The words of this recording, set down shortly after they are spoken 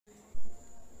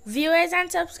Viewers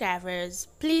and subscribers,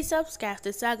 please subscribe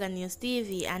to Saga News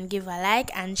TV and give a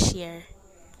like and share.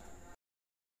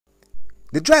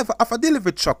 The driver of a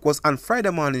delivery truck was on Friday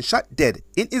morning shot dead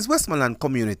in his Westmoreland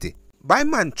community by a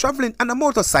man traveling on a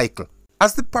motorcycle.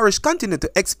 As the parish continued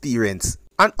to experience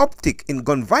an uptick in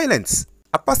gun violence,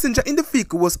 a passenger in the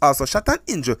vehicle was also shot and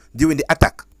injured during the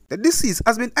attack. The deceased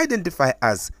has been identified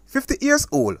as 50 years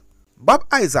old Bob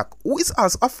Isaac, who is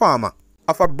also a farmer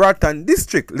of a Broughton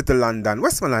District, Little London,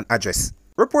 Westmoreland address.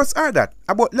 Reports are that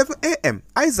about 11 a.m.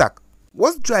 Isaac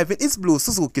was driving his blue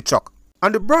Suzuki truck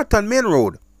on the Broughton main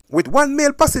road with one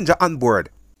male passenger on board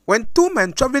when two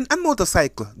men traveling on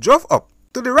motorcycle drove up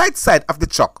to the right side of the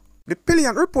truck. The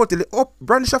pillion reportedly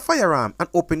brandished a firearm and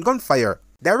opened gunfire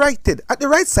directed at the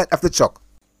right side of the truck,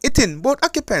 hitting both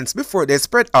occupants before they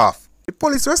spread off. The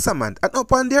police were summoned, and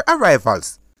upon their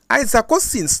arrivals, Isaac was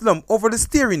seen slumped over the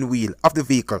steering wheel of the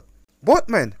vehicle. Both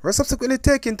men were subsequently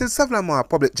taken to the Westmoreland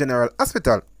Public General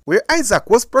Hospital, where Isaac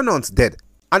was pronounced dead,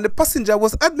 and the passenger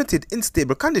was admitted in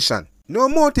stable condition. No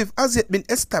motive has yet been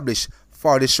established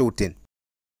for the shooting.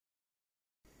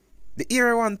 The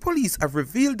Area 1 police have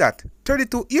revealed that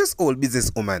 32-year-old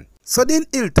businesswoman Sudden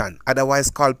Hilton,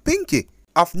 otherwise called Pinky,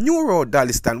 of New Road,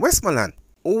 Darliston, Westmoreland,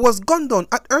 who was gunned down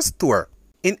at her store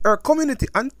in her community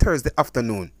on Thursday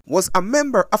afternoon, was a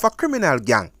member of a criminal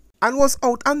gang and was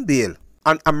out on bail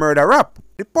on a murder rap.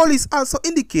 The police also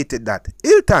indicated that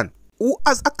Hilton, who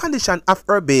as a condition of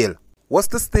her bail was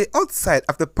to stay outside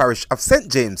of the parish of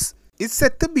St. James, is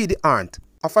said to be the aunt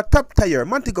of a top-tier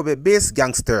Montego Bay-based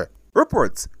gangster.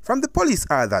 Reports from the police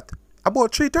are that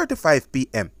about 3:35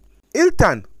 p.m.,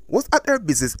 Hilton was at her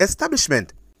business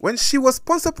establishment when she was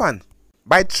pounced upon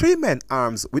by three men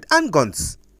armed with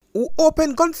handguns who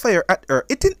opened gunfire at her,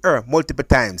 hitting her multiple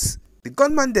times. The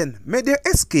gunmen then made their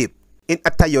escape in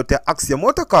a Toyota Axia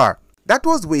motor car that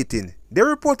was waiting. They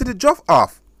reportedly drove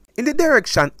off in the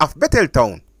direction of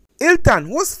Betheltown. Hilton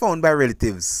was found by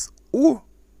relatives who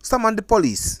summoned the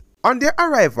police. On their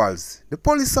arrivals, the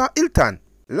police saw Hilton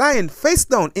lying face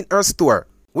down in her store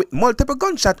with multiple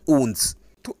gunshot wounds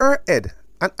to her head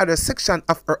and other section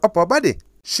of her upper body.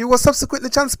 She was subsequently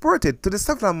transported to the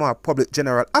Westmoreland Public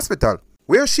General Hospital,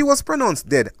 where she was pronounced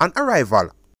dead on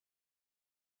arrival.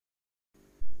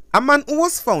 A man who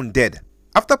was found dead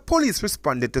after police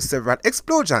responded to several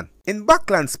explosions in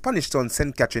Backland, Spanish Town,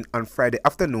 St. Catherine on Friday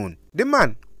afternoon. The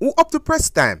man, who up to press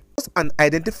time was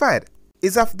unidentified,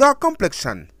 is of dark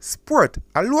complexion, sport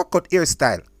a low-cut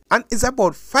hairstyle, and is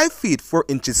about 5 feet 4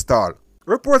 inches tall.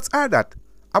 Reports are that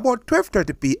about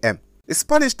 12:30 p.m., the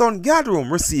Spanish Town guard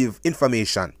room received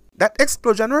information that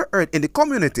explosions were heard in the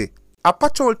community. A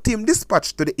patrol team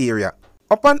dispatched to the area.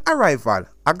 Upon arrival,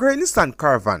 a grey Nissan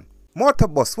Caravan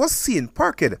motorbus was seen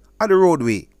parked on the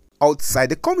roadway outside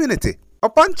the community.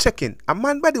 Upon checking, a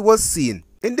man's body was seen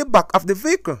in the back of the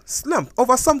vehicle, slumped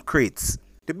over some crates.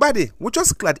 The body, which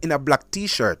was clad in a black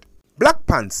t-shirt, black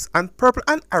pants, and purple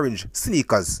and orange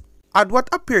sneakers, had what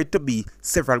appeared to be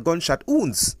several gunshot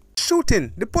wounds.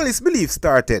 Shooting, the police believe,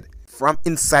 started from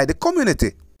inside the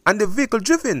community and the vehicle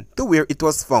driven to where it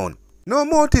was found. No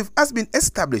motive has been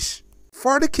established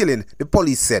for the killing, the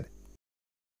police said.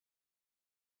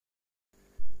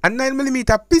 A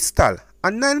 9mm pistol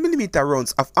and 9mm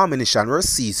rounds of ammunition were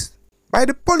seized by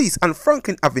the police on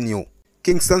Franklin Avenue,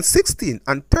 Kingston 16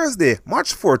 on Thursday,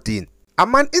 March 14. A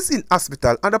man is in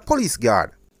hospital under police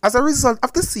guard as a result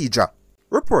of the seizure.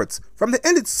 Reports from the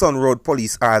Elite Sun Road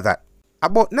police are that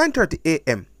about 9:30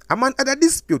 a.m., a man had a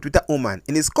dispute with a woman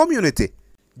in his community,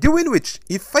 during which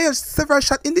he fired several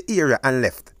shots in the area and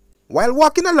left. While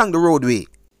walking along the roadway,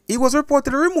 he was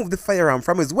reportedly removed the firearm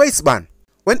from his waistband.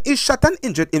 When he shot and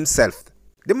injured himself,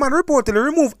 the man reportedly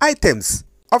removed items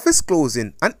of his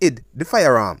clothing and hid the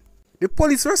firearm. The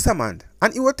police were summoned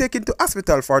and he was taken to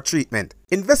hospital for treatment.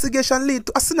 Investigation led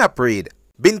to a snap raid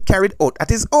being carried out at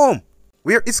his home,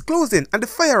 where his clothing and the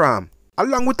firearm,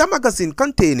 along with a magazine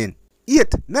containing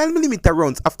 8 9mm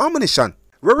rounds of ammunition,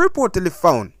 were reportedly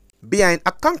found behind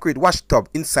a concrete washtub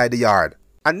inside the yard.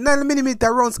 And 9mm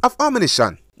rounds of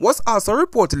ammunition was also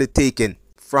reportedly taken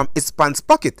from his pants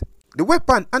pocket. The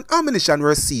weapon and ammunition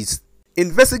were seized.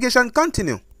 Investigation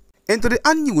continued into the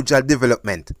unusual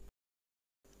development.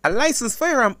 A licensed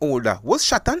firearm holder was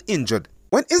shot and injured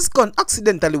when his gun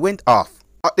accidentally went off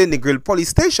at the Negril police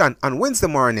station on Wednesday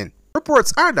morning.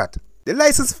 Reports are that the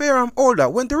licensed firearm holder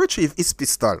went to retrieve his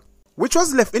pistol, which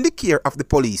was left in the care of the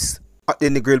police at the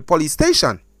Negril police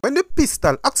station. When the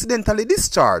pistol accidentally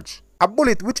discharged a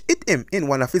bullet which hit him in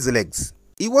one of his legs,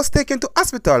 he was taken to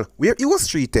hospital where he was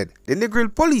treated. The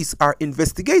Negril police are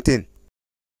investigating